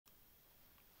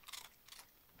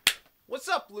What's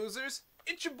up, losers?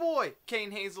 It's your boy, Kain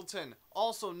Hazelton,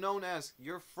 also known as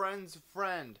your friend's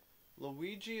friend.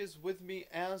 Luigi is with me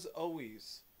as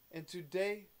always, and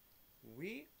today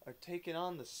we are taking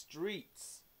on the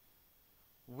streets.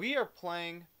 We are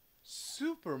playing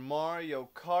Super Mario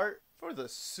Kart for the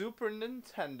Super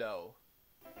Nintendo.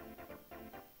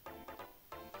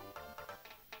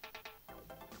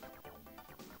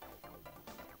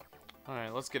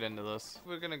 Alright, let's get into this.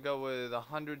 We're gonna go with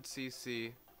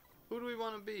 100cc. Who do we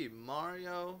want to be?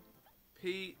 Mario,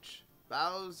 Peach,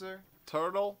 Bowser,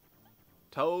 Turtle,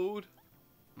 Toad,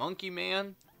 Monkey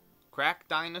Man, Crack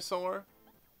Dinosaur,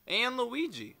 and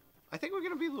Luigi. I think we're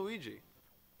gonna be Luigi.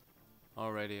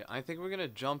 Alrighty, I think we're gonna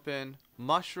jump in.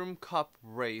 Mushroom Cup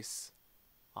Race,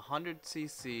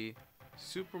 100cc,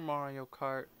 Super Mario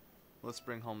Kart. Let's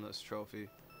bring home this trophy.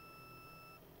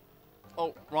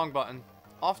 Oh, wrong button.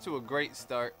 Off to a great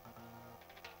start.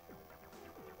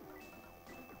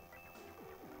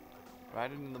 Right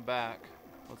in the back.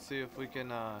 Let's see if we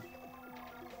can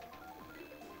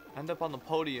end up on the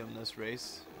podium this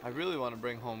race. I really want to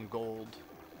bring home gold.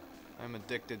 I'm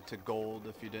addicted to gold,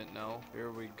 if you didn't know.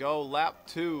 Here we go, lap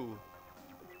 2.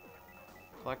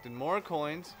 Collecting more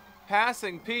coins.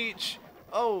 Passing Peach.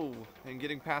 Oh, and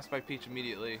getting passed by Peach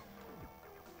immediately.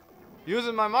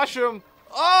 Using my mushroom.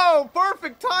 Oh,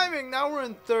 perfect timing. Now we're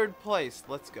in 3rd place.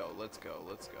 Let's go, let's go,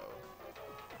 let's go.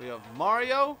 We have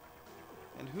Mario.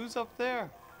 And who's up there?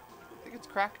 I think it's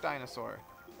Crack Dinosaur.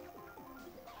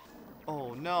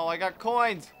 Oh no, I got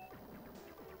coins!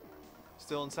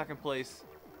 Still in 2nd place.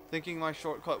 Thinking my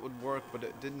shortcut would work, but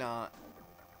it did not.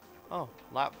 Oh,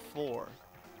 lap 4.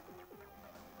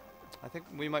 I think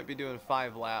we might be doing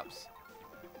 5 laps.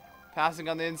 Passing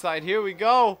on the inside. Here we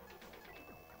go!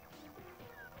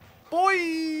 Boy!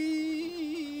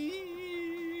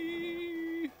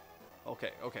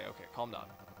 Okay, calm down.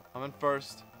 I'm in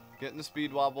 1st. Getting the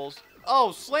speed wobbles.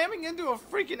 Oh, slamming into a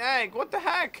freaking egg. What the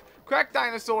heck? Crack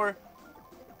Dinosaur.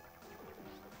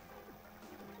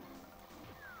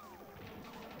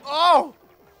 Oh!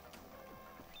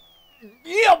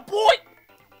 Yeah, boy!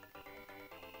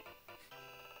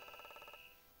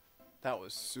 That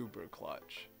was super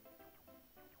clutch.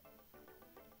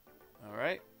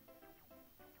 Alright.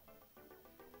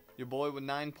 Your boy with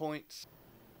 9 points.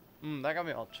 That got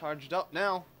me all charged up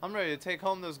now. I'm ready to take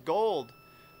home this gold.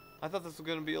 I thought this was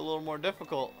going to be a little more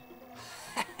difficult.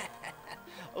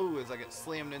 Oh, as I get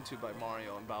slammed into by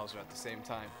Mario and Bowser at the same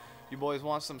time. You boys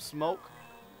want some smoke?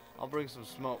 I'll bring some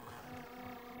smoke.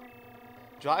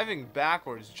 Driving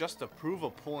backwards just to prove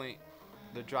a point.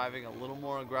 They're driving a little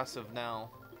more aggressive now.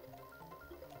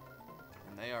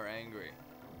 And they are angry.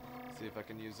 Let's see if I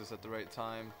can use this at the right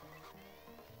time.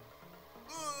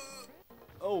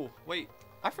 Oh, wait.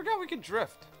 I forgot we could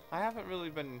drift. I haven't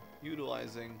really been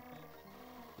utilizing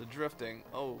the drifting.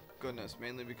 Oh goodness,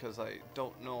 mainly because I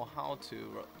don't know how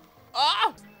to.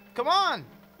 Ah! Come on!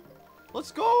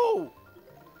 Let's go!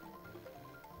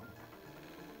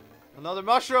 Another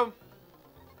mushroom!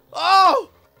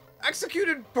 Oh!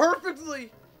 Executed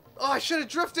perfectly! Oh, I should have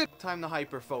drifted! Time to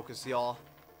hyper focus, y'all.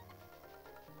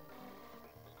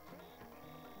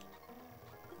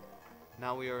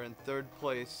 Now we are in 3rd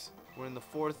place. We're in the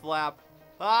 4th lap.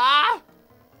 Ah!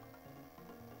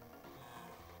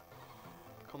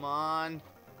 Come on.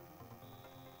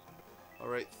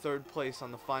 Alright, 3rd place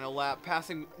on the final lap.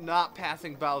 Not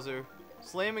passing Bowser.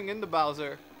 Slamming into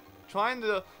Bowser. Trying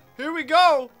to... Here we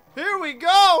go! Here we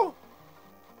go!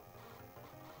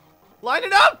 Line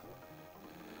it up!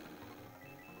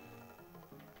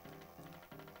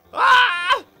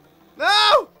 Ah!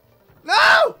 No!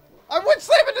 No! I would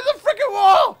slam into the freaking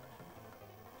wall!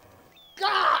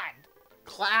 God!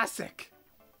 Classic.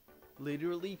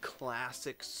 Literally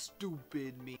classic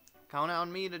stupid me. Count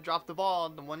on me to drop the ball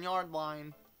at the 1-yard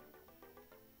line.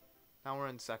 Now we're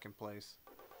in 2nd place.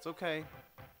 It's okay.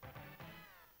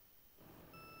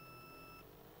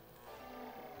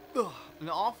 Ugh, an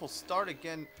awful start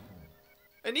again.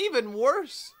 An even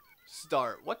worse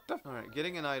start. What the? Alright,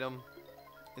 getting an item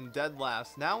in dead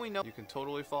last. Now we know you can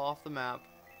totally fall off the map.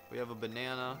 We have a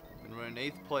banana and we're in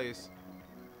 8th place.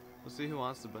 Let's see who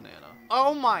wants the banana.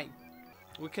 Oh my!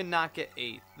 We cannot get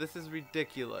 8th. This is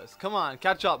ridiculous. Come on,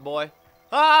 catch up, boy.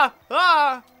 Ah!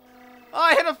 Ah!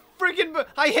 I hit a freaking...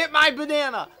 I hit my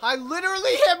banana! I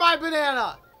literally hit my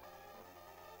banana!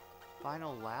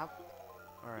 Final lap?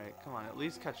 Alright, come on. At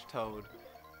least catch Toad.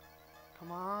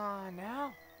 Come on,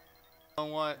 now. You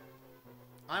know what?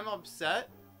 I'm upset,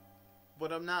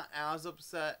 but I'm not as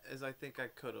upset as I think I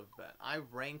could have been. I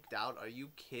ranked out. Are you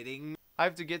kidding me? I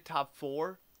have to get top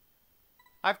 4?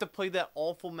 I have to play that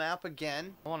awful map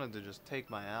again? I wanted to just take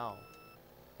my L.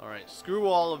 Alright, screw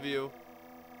all of you.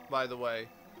 by the way.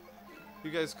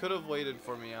 You guys could have waited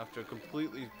for me after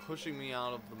completely pushing me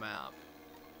out of the map.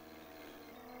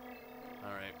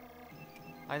 Alright.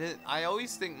 I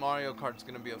always think Mario Kart's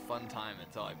gonna be a fun time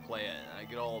until I play it. And I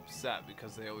get all upset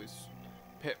because they always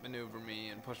pit maneuver me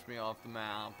and push me off the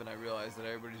map. And I realize that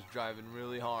everybody's driving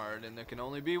really hard and there can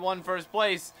only be one first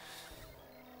place.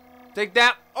 Take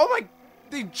that. Oh my...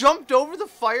 They jumped over the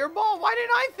fireball? Why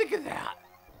didn't I think of that?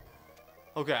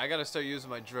 Okay, I gotta start using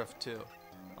my drift too.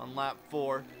 On lap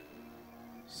 4.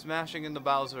 Smashing into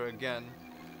Bowser again.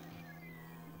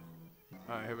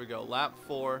 Alright, here we go. Lap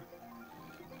 4.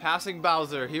 Passing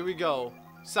Bowser. Here we go.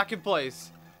 Second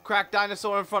place. Cracked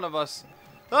dinosaur in front of us.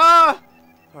 Ah!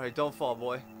 Alright, don't fall,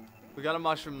 boy. We got a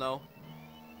mushroom, though.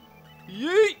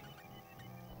 Yeet!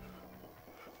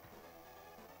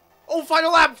 Oh,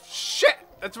 final lap! Shit!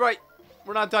 That's right.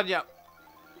 We're not done yet.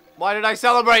 Why did I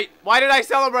celebrate? Why did I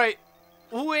celebrate?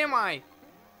 Who am I?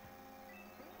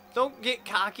 Don't get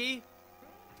cocky.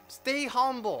 Stay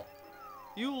humble.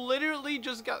 You literally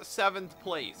just got 7th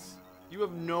place. You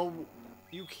have no...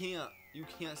 You can't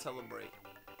celebrate.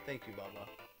 Thank you, Baba.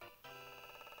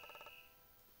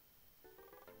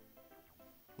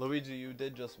 Luigi, you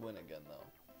did just win again, though.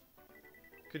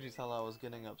 Could you tell I was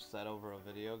getting upset over a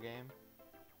video game?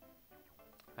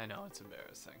 I know, it's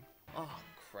embarrassing. Oh,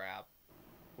 crap.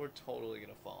 We're totally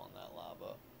gonna fall in that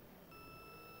lava.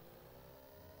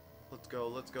 Let's go,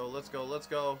 let's go, let's go, let's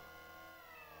go.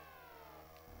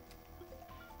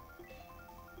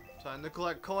 Time to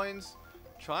collect coins.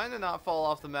 Trying to not fall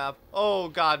off the map. Oh,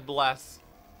 God bless.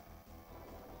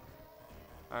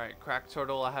 Alright, cracked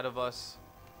turtle ahead of us.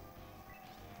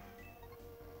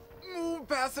 Ooh,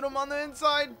 passing him on the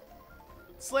inside.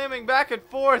 Slamming back and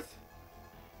forth.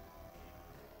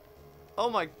 Oh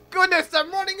my goodness,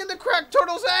 I'm running into cracked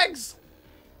turtle's eggs.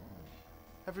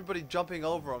 Everybody jumping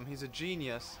over him. He's a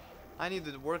genius. I need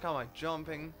to work on my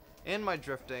jumping and my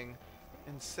drifting.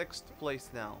 In 6th place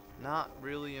now. Not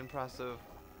really impressive.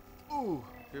 Ooh,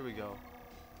 here we go.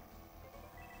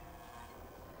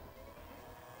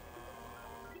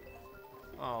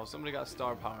 Oh, somebody got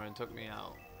star power and took me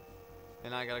out.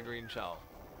 And I got a green shell.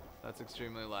 That's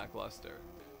extremely lackluster.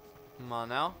 Come on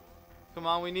now. Come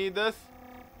on, we need this.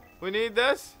 We need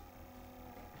this.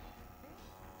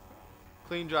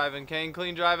 Clean driving, Kain.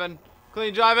 Clean driving.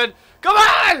 Clean driving. Come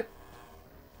on!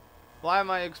 Why am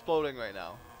I exploding right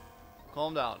now?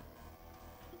 Calm down.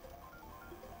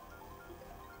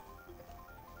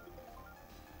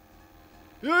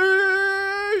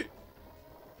 Yay!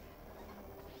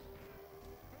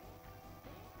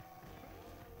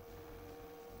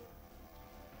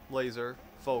 Laser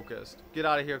focused. Get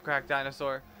out of here, cracked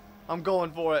dinosaur. I'm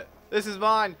going for it. This is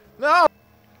mine. No!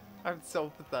 I'm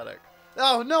so pathetic.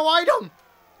 Oh, no item!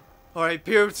 Alright,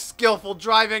 pure skillful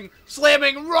driving.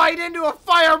 Slamming right into a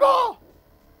fireball!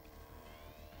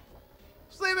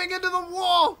 Slamming into the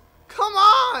wall! Come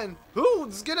on!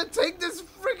 Who's gonna take this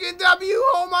freaking W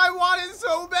home? I want it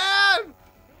so bad!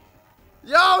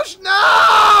 Yosh,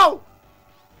 no!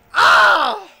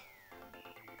 Ah!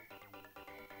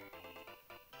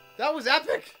 That was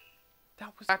epic!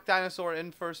 That was Black Dinosaur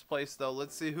in 1st place, though.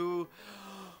 Let's see who...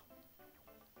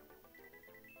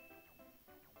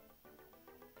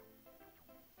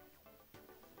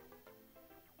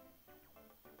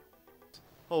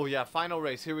 Oh, yeah, final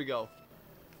race. Here we go.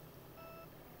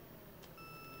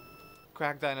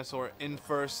 Crack Dinosaur in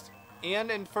 1st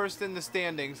and in 1st in the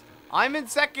standings. I'm in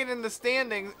 2nd in the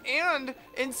standings and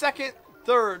in 2nd,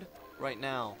 3rd right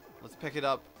now. Let's pick it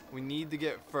up. We need to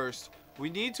get 1st. We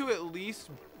need to at least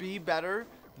be better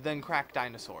than Crack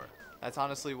Dinosaur. That's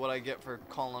honestly what I get for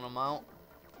calling him out.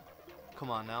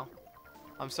 Come on now.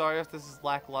 I'm sorry if this is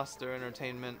lackluster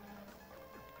entertainment.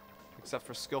 Except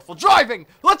for skillful driving.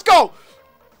 Let's go!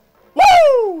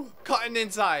 Woo! Cutting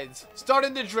insides.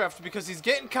 Starting to drift because he's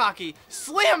getting cocky.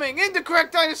 Slamming into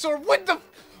Crack Dinosaur with the...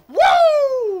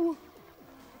 Woo!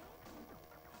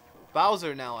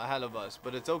 Bowser now ahead of us.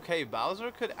 But it's okay.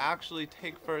 Bowser could actually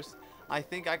take 1st. I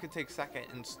think I could take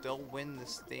 2nd and still win the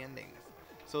standings.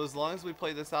 So as long as we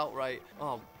play this out right.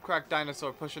 Oh, Crack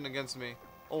Dinosaur pushing against me.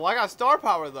 Oh, I got star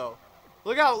power though.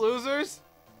 Look out, losers.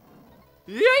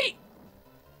 Yeet!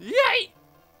 Yeet!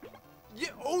 Yeah,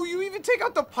 oh, you even take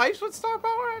out the pipes with star power?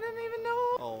 I didn't even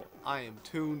know. Oh, I am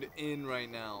tuned in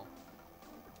right now.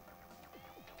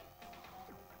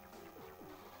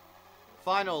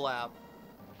 Final lap.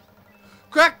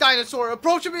 Crack Dinosaur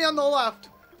approaching me on the left.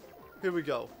 Here we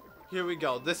go. Here we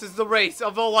go. This is the race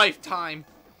of a lifetime.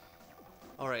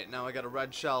 Alright, now I got a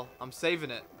red shell. I'm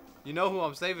saving it. You know who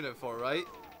I'm saving it for, right?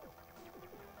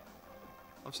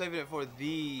 I'm saving it for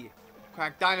the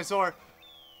Crack Dinosaur.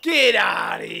 Get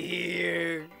out of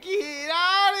here! Get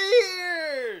out of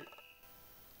here!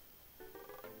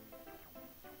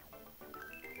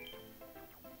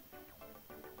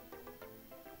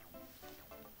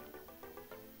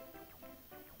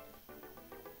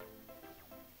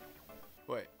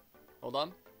 Wait, hold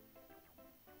on.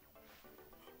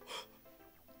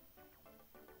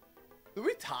 Did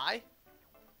we tie?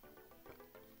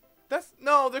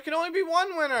 No, there can only be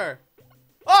one winner.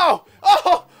 Oh!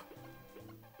 Oh!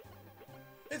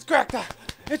 It's cracked up.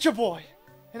 It's your boy.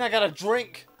 And I got a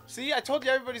drink. See, I told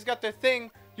you everybody's got their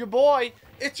thing. Your boy.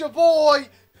 It's your boy.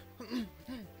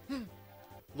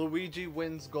 Luigi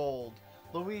wins gold.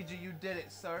 Luigi, you did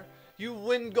it, sir. You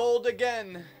win gold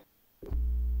again.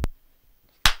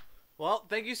 Well,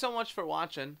 thank you so much for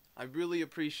watching. I really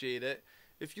appreciate it.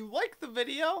 If you like the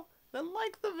video, then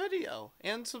like the video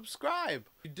and subscribe.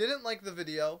 If you didn't like the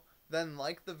video, then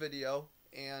like the video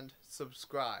and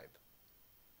subscribe.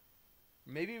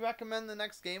 Maybe recommend the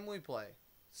next game we play.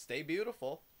 Stay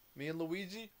beautiful. Me and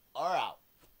Luigi are out.